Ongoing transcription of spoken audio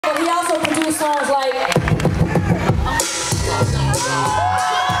he also produced songs like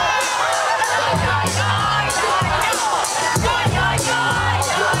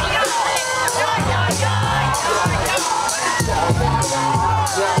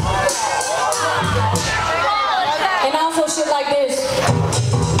and also shit like this.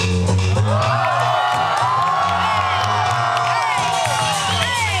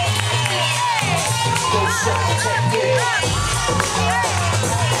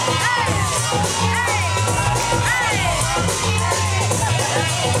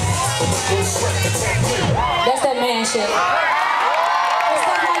 That's that man shit. It's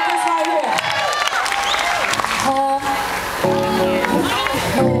stuff like this right here.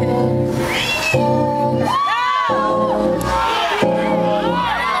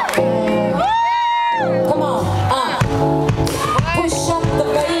 Come on, push up the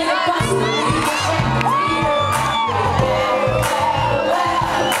baby bus.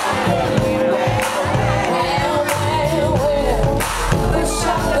 Push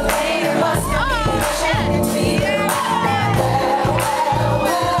up the baby bus.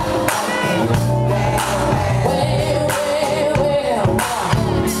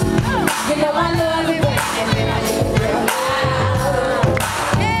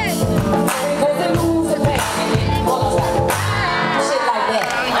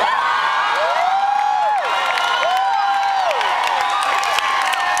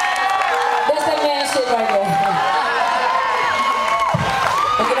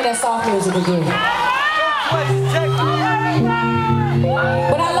 Soft music again.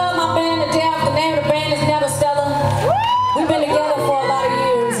 But I love my band to death. The name of the band is Never Stella. We've been together for a lot of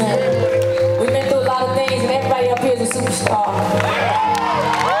years and we've been through a lot of things and everybody up here is a superstar.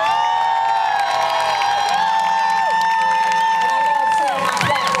 And I love sharing my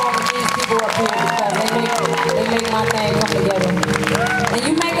platform with these people up here because they make my thing come together. And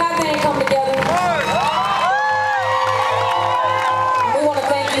you make our thing come together.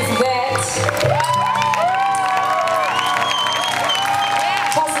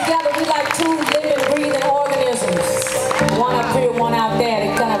 Two living, breathing organisms. One up here, one out there.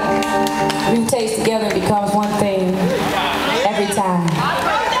 They kind of mutate